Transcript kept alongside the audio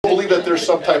that there's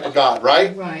some type of God,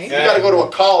 right? Right. You got to go to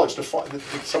a college to find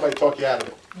somebody talk you out of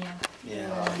it.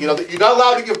 Yeah. You know, you're not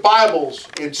allowed to give Bibles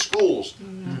in schools,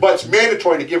 but it's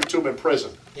mandatory to give it to them in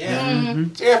prison. Yeah.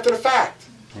 It's after the fact.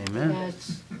 Amen.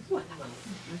 That's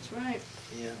right.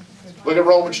 Yeah. Look at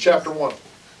Romans chapter 1.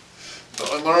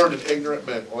 The unlearned and ignorant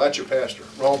men. Well, that's your pastor.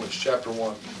 Romans chapter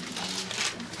 1.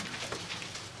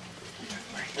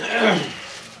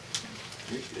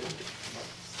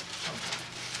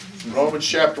 Romans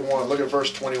chapter 1. Look at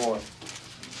verse 21.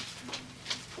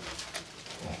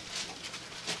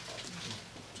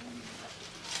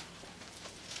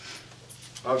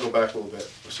 I'll go back a little bit.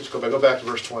 Let's just go back. Go back to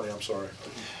verse 20. I'm sorry.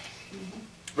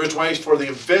 Verse 20 is, for the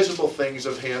invisible things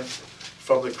of him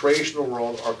from the creational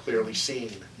world are clearly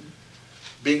seen,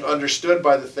 being understood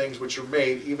by the things which are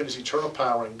made, even his eternal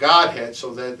power and Godhead,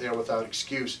 so that they are without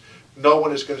excuse. No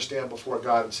one is going to stand before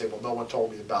God and say, well, no one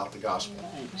told me about the gospel.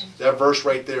 That verse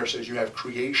right there says you have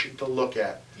creation to look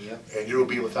at, and you will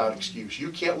be without excuse.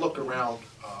 You can't look around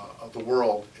the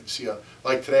world and see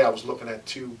like today I was looking at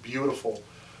two beautiful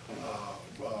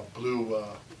blue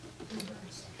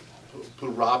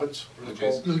robins.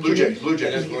 Blue Jays.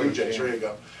 There you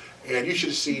go. And you should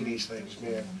have seen these things,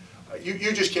 man.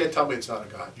 You just can't tell me it's not a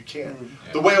God. You can't.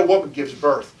 The way a woman gives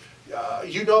birth,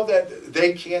 you know that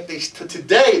they can't.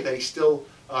 Today they still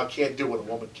can't do what a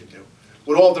woman can do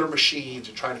with all their machines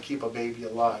and trying to keep a baby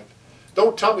alive.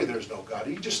 Don't tell me there's no God.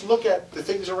 You just look at the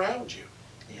things around you.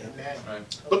 Yeah.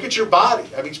 Right. Look at your body.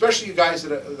 I mean, especially you guys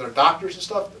that are doctors and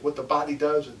stuff, what the body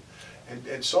does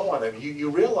and so on. I mean, you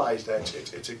realize that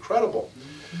it's incredible.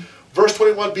 Verse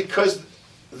 21, because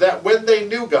that when they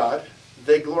knew God,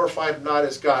 they glorified him not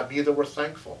as God, neither were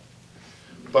thankful,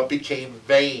 but became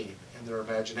vain in their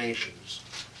imaginations,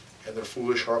 and their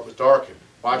foolish heart was darkened.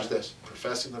 Watch this.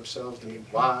 Professing themselves to be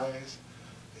wise,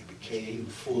 they became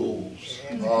fools.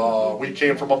 Oh, we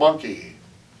came from a monkey.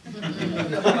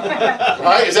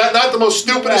 Right? Is that not the most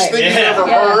stupidest thing you've ever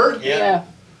heard? Yeah.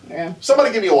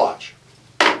 Somebody give me a watch.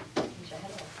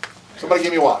 Somebody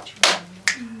give me a watch.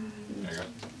 There you go.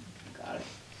 Got it.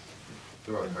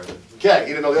 Throw it, Carter. Okay,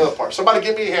 you didn't know the other part. Somebody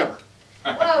give me a hammer.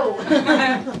 Whoa.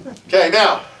 Okay,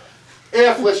 now,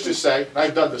 if, let's just say, and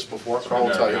I've done this before, so I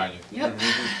won't tell you. Behind you. Yep. Do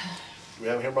we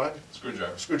have a hammer behind you?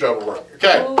 Screwdriver. Screwdriver will work.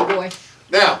 Okay, Oh boy.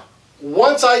 now,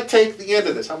 once I take the end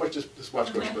of this, how much does this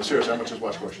watch cost you? Seriously, how much does this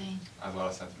watch cost you? Has a lot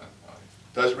of sentimental value.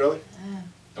 Does it really?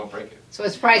 Don't break it. So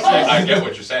it's priceless. I get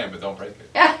what you're saying, but don't break it.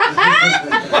 Come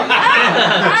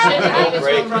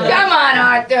on,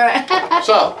 Arthur.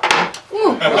 So,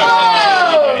 Whoa.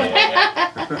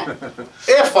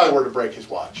 if I were to break his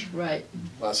watch, Right.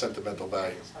 a lot of sentimental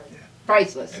value.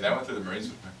 Priceless. And that went to the Marines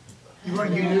with me. You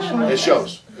want to give this one? It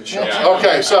shows. It shows. Yeah.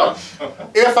 Okay, so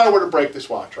if I were to break this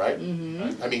watch, right?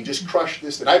 Mm-hmm. I mean, just crush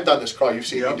this. And I've done this, Carl. You've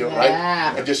seen me do it, right?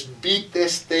 Yeah. And just beat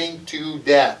this thing to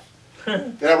death.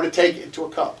 Then I were to take it into a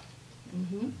cup,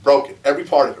 broken, every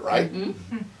part of it, right? And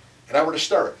I were to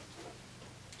stir it.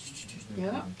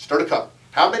 Yeah. Stir the cup.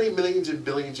 How many millions and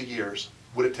billions of years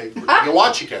would it take for your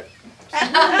watch again?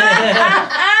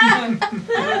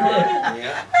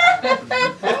 Yeah.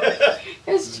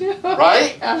 It's true.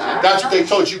 Right? That's what they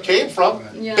told you came from.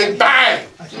 Yeah. Big bang.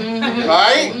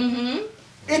 Right?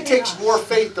 It takes more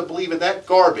faith to believe in that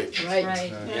garbage Right.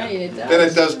 Right. Yeah, it does. than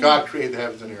it does God created the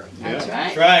heavens and the earth. That's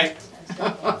That's right. right.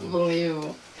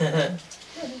 Unbelievable.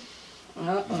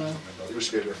 Uh-oh. You were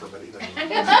scared there for a minute.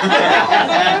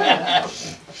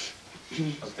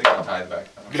 Let's take my tithe back.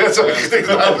 That's what you think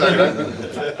about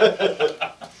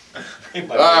that. My All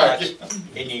right. watch,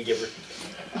 Indian giver.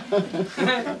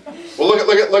 Well,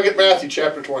 look at Matthew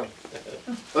chapter 20.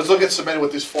 Let's look at some men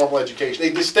with this formal education.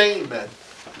 They disdain men,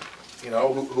 you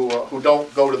know, who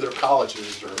don't go to their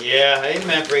colleges or Yeah,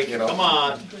 amen, preacher. You know. Come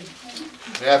on.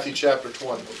 Matthew chapter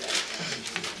 20.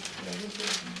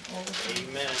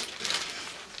 Amen.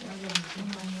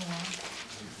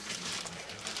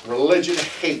 Religion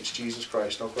hates Jesus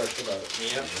Christ, no question about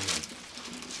it. Yep.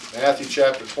 Matthew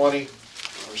chapter 20,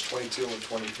 verse 22 and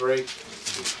 23.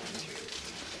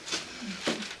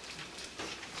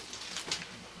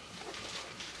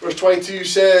 Verse 22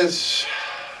 says,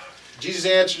 Jesus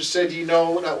answered, said, "You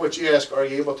know not what you ask. Are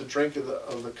you able to drink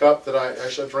of the cup that I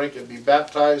shall drink and be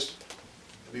baptized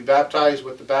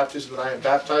with the baptism that I am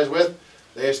baptized with?"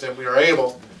 They asked him, "We are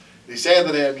able." He said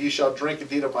to them, "You shall drink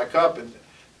indeed of my cup and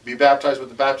be baptized with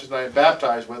the baptism I am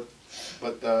baptized with.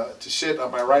 But to sit on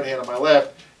my right hand and my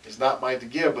left is not mine to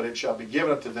give, but it shall be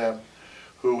given unto them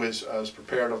who is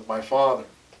prepared of my Father."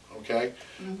 Okay.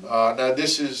 Now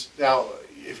this is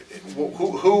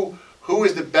who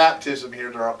is the baptism here?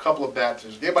 There are a couple of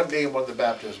baptisms. Anybody name one of the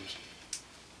baptisms?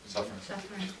 Suffering.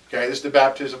 Okay, this is the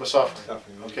baptism of suffering.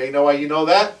 Suffering. Okay, you know why you know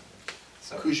that?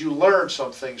 So, Because you learned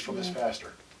some things from this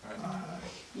pastor. right.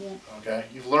 Yeah. Okay,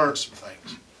 you've learned some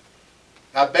things.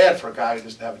 Not bad for a guy who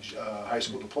doesn't have a high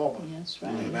school diploma. That's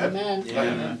right. Amen. Amen.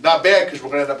 Yeah. Not bad, because we're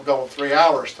going to end up going 3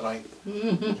 hours tonight,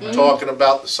 talking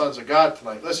about the sons of God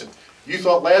tonight. Listen, you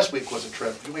thought last week was a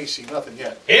trip. You ain't seen nothing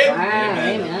yet. Wow,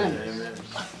 Amen. amen. Amen.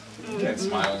 Dad's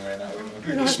smiling right now.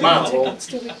 You smile, well,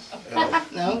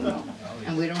 No,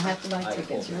 and we don't have to buy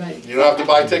tickets, you're right. you don't have to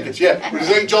buy tickets yet. This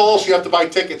ain't Joel's, you have to buy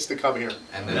tickets to come here.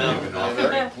 And No. then even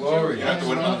offering. Glory. You have to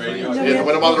win them on the radio. You have to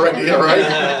win them on the radio, right?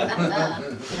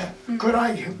 Could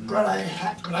I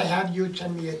have you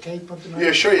send me a tape of the night?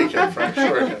 Yeah, sure you can, Frank,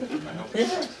 sure you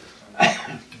can.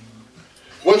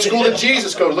 What school did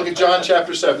Jesus go to? Look at John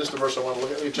chapter 7. This is the verse I want to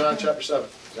look at. Look at John chapter 7.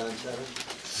 John 7.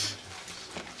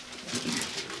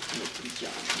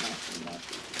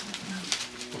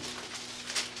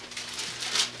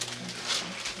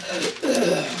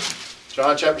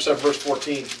 John chapter 7, verse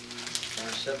 14.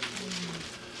 John 7.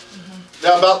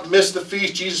 Now about the midst of the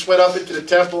feast, Jesus went up into the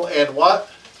temple and what?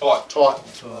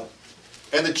 Taught.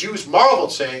 And the Jews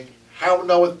marveled, saying, how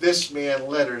knoweth this man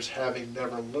letters, having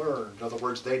never learned? In other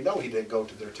words, they know he didn't go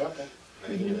to their temple.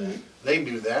 They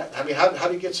knew that. I mean, how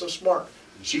do you get so smart?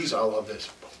 Jesus, I love this.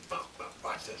 Boom, boom, boom.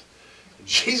 Watch this. And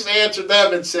Jesus answered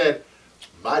them and said,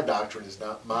 my doctrine is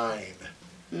not mine.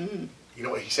 You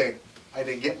know what he's saying? I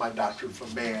didn't get my doctrine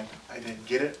from man. I didn't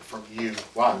get it from you.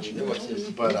 Watch. What's this?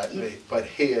 But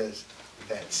his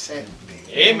that sent me.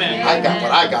 Amen. I got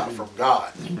what I got from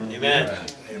God. Amen.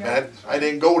 Amen. I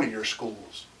didn't go to your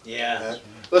schools. Yeah. Amen.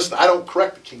 Listen, I don't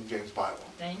correct the King James Bible.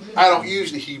 I don't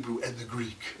use the Hebrew and the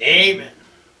Greek. Amen.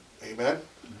 Amen.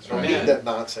 Don't Amen. need that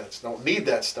nonsense. Don't need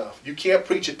that stuff. You can't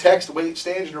preach a text the way it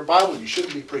stands in your Bible. You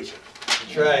shouldn't be preaching.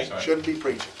 That's right. You shouldn't be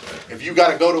preaching. If you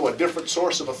got to go to a different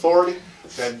source of authority,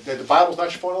 then the Bible's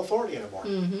not your final authority anymore.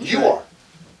 You are.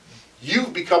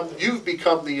 You've become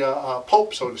the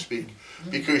Pope, so to speak,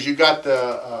 because you got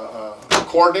the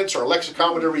coordinates or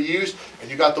lexicon, whatever you use, and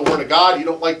you got the Word of God. You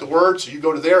don't like the Word, so you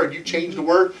go to there and you change the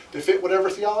Word to fit whatever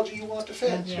theology you want to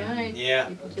fit. That's right. Yeah.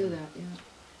 People do that, yeah.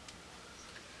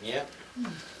 Yeah.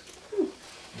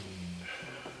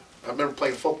 I remember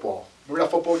playing football. Remember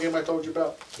that football game I told you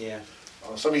about? Yeah.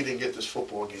 Some of you didn't get this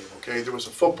football game, okay? There was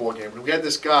a football game. And we had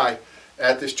this guy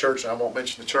at this church, and I won't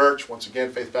mention the church, once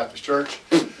again, Faith Baptist Church.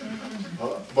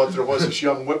 But there was this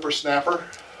young whippersnapper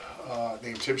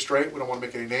named Tim Strait. We don't want to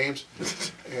make any names.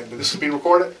 And this is being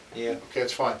recorded? Yeah. Okay,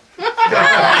 it's fine.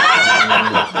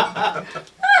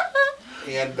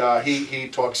 And he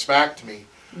talked smack to me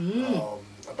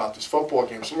about this football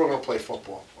game. So we're going to play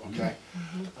football, okay?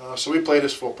 So we play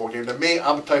this football game. Now me,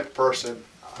 I'm the type of person,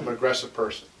 I'm an aggressive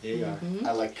person. Yeah.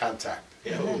 I like contact.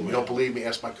 Yeah. You don't believe me?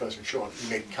 Ask my cousin Sean. He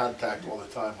made contact all the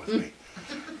time with me.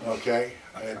 Okay,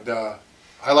 and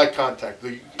I like contact.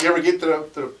 You ever get to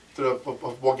the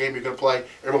football game you're going to play?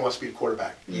 Everyone wants to be the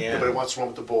quarterback. Yeah. Everybody wants to run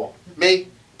with the ball. Me,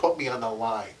 put me on the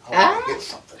line. I want to hit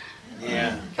something.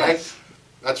 Yeah. Okay,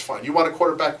 that's fine. You want a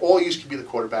quarterback? All you can be the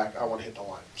quarterback. I want to hit the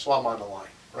line, so I'm on the line.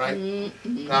 Right?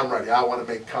 Now I'm ready. I want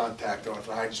to make contact on it.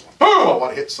 I just want, boom! I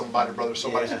want to hit somebody, brother.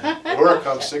 Somebody. Where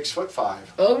comes 6'5".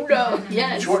 Oh, no,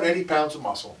 yes. 280 pounds of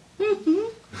muscle.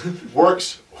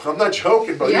 Works. I'm not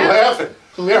joking, brother. Yeah. You're laughing.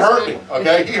 It hurt me.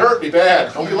 Okay, he hurt me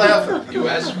bad. Don't be laughing. You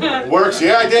asked for it. Works.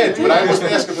 Yeah, I did, but I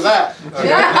wasn't asking for that.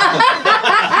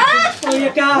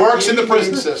 Okay? Works in the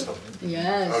prison system.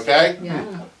 Yes. Okay. Yeah.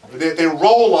 They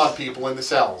roll on people in the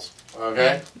cells.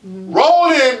 Okay.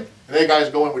 Roll it in. And they guys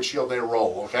go in with shield, they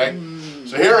roll, okay?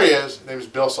 So here he is, his name is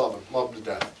Bill Sullivan, love him to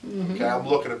death. Okay, I'm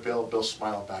looking at Bill, Bill's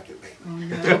smiling back at me.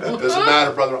 Doesn't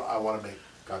matter, brother, I want to make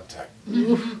contact.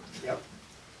 Yep.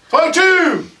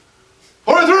 22!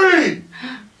 43!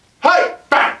 Hey!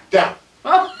 Bang! Down.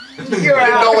 Oh, you're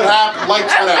Didn't know out. what happened,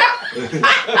 lights went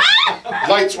out.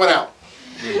 Lights went out.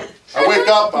 I wake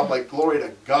up, I'm like, glory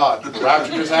to God. The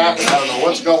rapture just happened, I don't know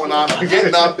what's going on. I'm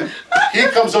getting up. He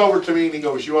comes over to me and he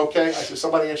goes, you okay? I said,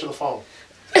 somebody answer the phone.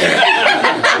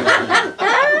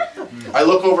 I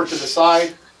look over to the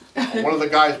side. One of the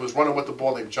guys was running with the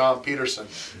ball named John Peterson.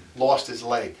 Lost his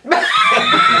leg. No,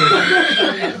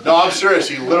 I'm serious.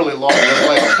 He literally lost his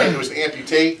leg. He was an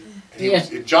amputee. And he was,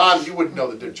 John, you wouldn't know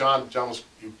that. John was,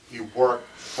 he worked,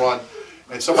 run.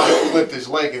 And somebody flipped his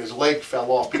leg, and his leg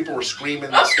fell off. People were screaming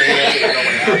in the stands. They didn't know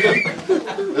what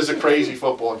happened. This is a crazy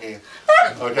football game.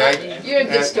 Okay? You're a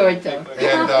good storyteller.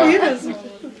 And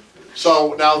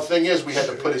so now the thing is, we had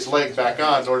to put his leg back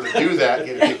on. In order to do that, he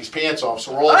had to take his pants off.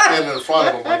 So we're all standing in front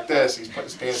of him like this. He's putting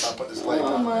his pants on, putting his leg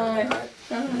on. My.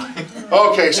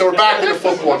 Okay, so we're back in the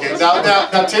football game.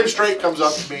 Now Tim Strait comes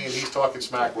up to me, and he's talking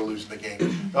smack. We're losing the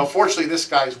game. Now, unfortunately, this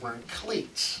guy's wearing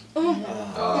cleats. What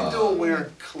are you doing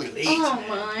wearing cleats? Oh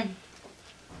my.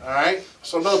 All right.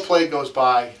 So another play goes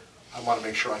by. I want to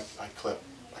make sure I clip him.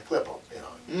 You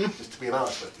know, just to be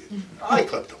honest with you, I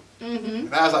clipped him.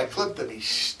 And as I clipped him, he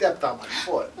stepped on my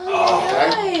foot.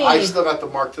 Okay. I still got the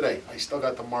mark today.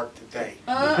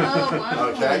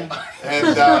 Wow. Okay.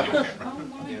 And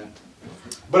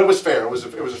but it was fair. It was a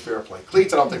fair play.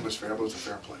 Cleats, I don't think was fair, but it was a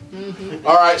fair play.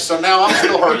 All right. So now I'm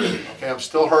still hurting. Okay. I'm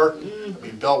still hurting. I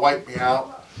mean, Bill wiped me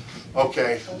out.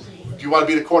 Okay. Do you want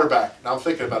to be the quarterback? Now I'm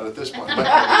thinking about it at this point. I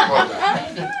might want to be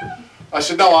the quarterback. I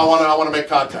said, no, I want to make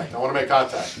contact.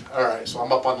 All right, so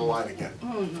I'm up on the line again.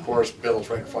 Of course, Bill's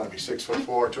right in front of me,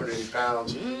 6'4", 280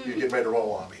 pounds. You're getting ready to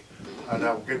roll on me. And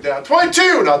now we're down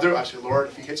 22. Now, I said, Lord,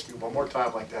 if he hits me one more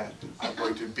time like that, I'm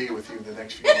going to be with you in the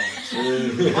next few moments.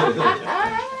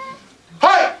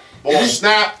 Hi! Ball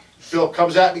snap. Bill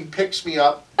comes at me, picks me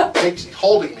up,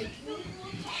 holding me.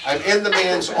 I'm in the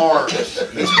man's arms.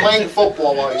 He's playing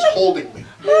football while he's holding me.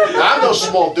 Now, I'm no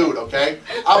small dude, okay?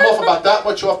 I'm off about that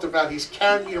much off the ground. He's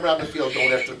carrying me around the field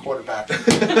going after the quarterback.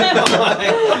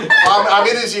 I'm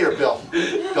in his ear, Bill.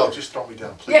 Bill, just throw me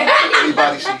down, please.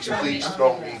 Anybody sees, please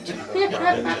throw me to the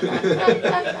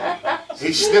ground.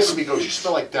 He sniffs me, goes, you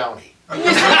smell like Downey. And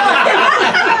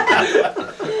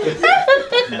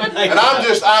I'm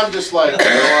just like, you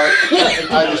know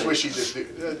what? I just wish he just did.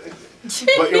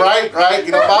 But you're right?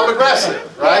 You know, I'm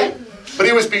aggressive, right? But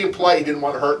he was being polite. He didn't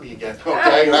want to hurt me again.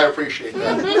 Okay, and I appreciate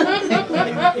that.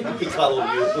 He cuddled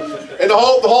you. And the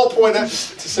whole point to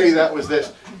say that was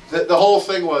this: the whole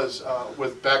thing was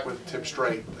back with Tim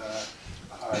Strait.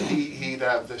 He'd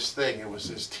have this thing. It was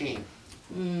his team.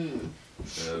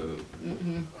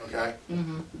 Okay,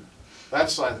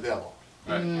 that's the sign of the devil.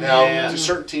 Right. Now, to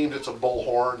certain teams, it's a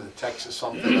bullhorn, in Texas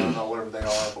something, I don't know, whatever they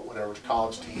are, but whatever, it's a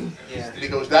college team. Yeah. And he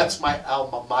goes, that's my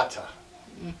alma mater.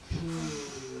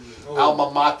 Alma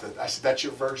mater. I said, that's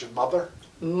your virgin mother?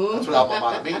 That's what alma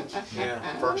mater means.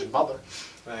 Yeah. Virgin mother.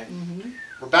 Right.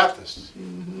 We're Baptists.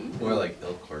 More like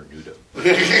El Cornudo.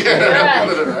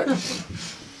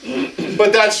 Right?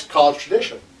 But that's college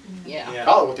tradition. Yeah. Yeah.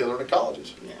 College, what they learn in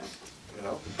colleges. Yeah. You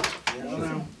know? I don't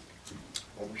know.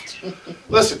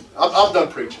 Listen, I'm done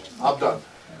preaching. I'm done.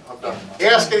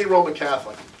 Ask any Roman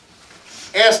Catholic.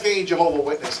 Ask any Jehovah's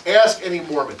Witness. Ask any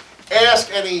Mormon. Ask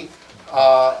any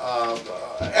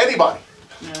anybody.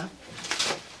 Yeah.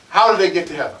 How do they get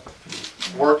to heaven?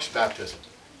 Works, baptism.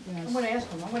 I'm gonna ask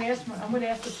him, I'm gonna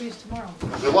ask the priest tomorrow.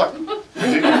 Good luck.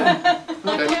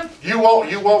 Okay. You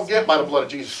won't get by the blood of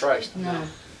Jesus Christ. No.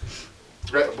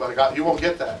 You won't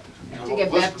get that. To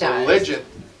get Listen, baptized.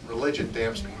 religion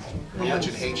damns people.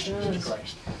 Religion hates Jesus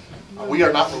Christ. We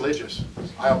are not religious.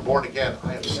 I am born again.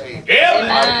 I am saved. Amen.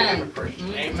 I am a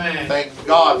Christian. Amen. Thank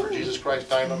God for Jesus Christ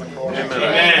dying on the cross.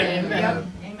 Amen.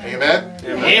 Amen. Amen?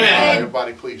 Amen.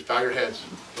 Everybody, please bow your heads.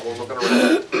 No one looking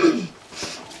around.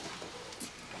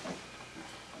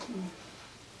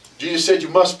 Jesus said you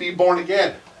must be born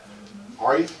again.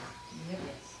 Are you?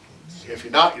 If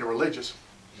you're not, you're religious.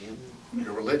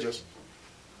 You're religious.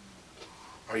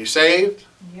 Are you saved?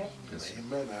 Yep.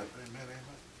 Amen. Amen.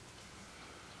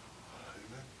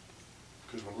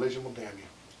 Because religion will damn you.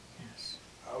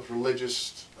 I was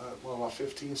religious, about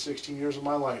 15, 16 years of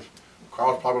my life.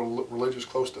 Carl was probably religious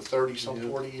close to 30, some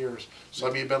 40 years. Some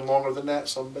of you have been longer than that,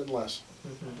 some have been less.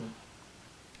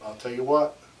 I'll tell you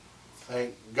what,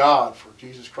 thank God for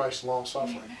Jesus Christ's long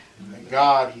suffering. Thank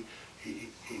God he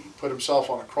put himself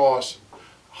on a cross,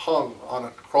 hung on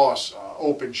a cross,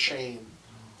 open shame,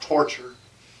 torture,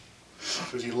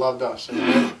 because he loved us.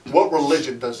 And what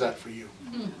religion does that for you?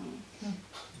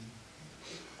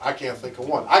 I can't think of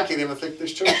one. I can't even think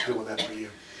this church is doing that for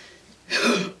you.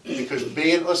 Because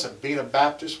being a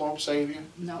Baptist won't save you.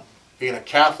 No. Being a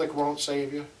Catholic won't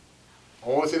save you. The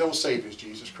only thing that will save you is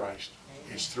Jesus Christ.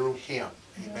 It's through Him.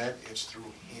 Amen? It's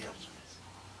through Him.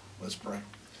 Let's pray.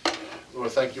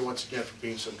 Lord, thank you once again for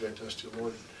being so good to us, dear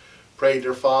Lord. Pray,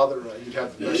 dear Father, you'd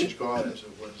have the message go out as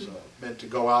it was meant to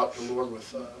go out, dear Lord,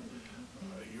 with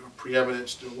your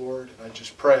preeminence, dear Lord. And I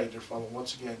just pray, dear Father,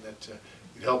 once again that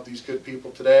you'd help these good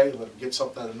people today. Let them get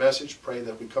something out of the message. Pray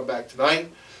that we come back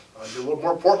tonight. Dear Lord,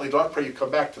 more importantly, Lord, I pray you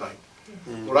come back tonight.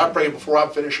 Lord, I pray before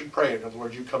I'm finishing praying,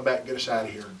 Lord, you come back and get us out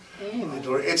of here. And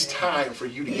Lord, it's time for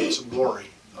you to get some glory,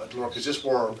 Lord, because this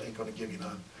world ain't going to give you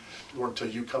none, Lord, until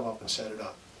you come up and set it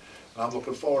up. And I'm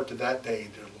looking forward to that day,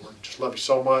 dear Lord. Just love you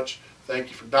so much. Thank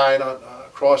you for dying on a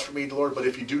cross for me, dear Lord. But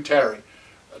if you do tarry,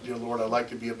 dear Lord, I'd like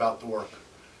to be about the work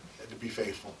and to be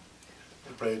faithful.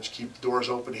 I pray that you keep the doors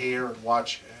open here and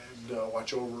watch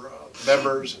over the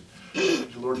members. And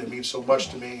dear Lord, it means so much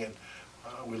to me. And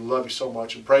We love you so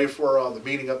much, and pray for the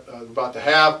meeting we're about to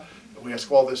have. And we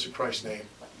ask all this in Christ's name.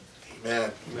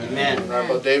 Amen. Amen.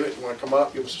 Rabbi David, you want to come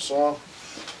up, give us a song?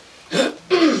 You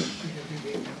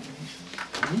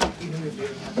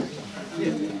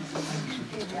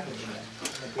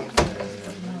know,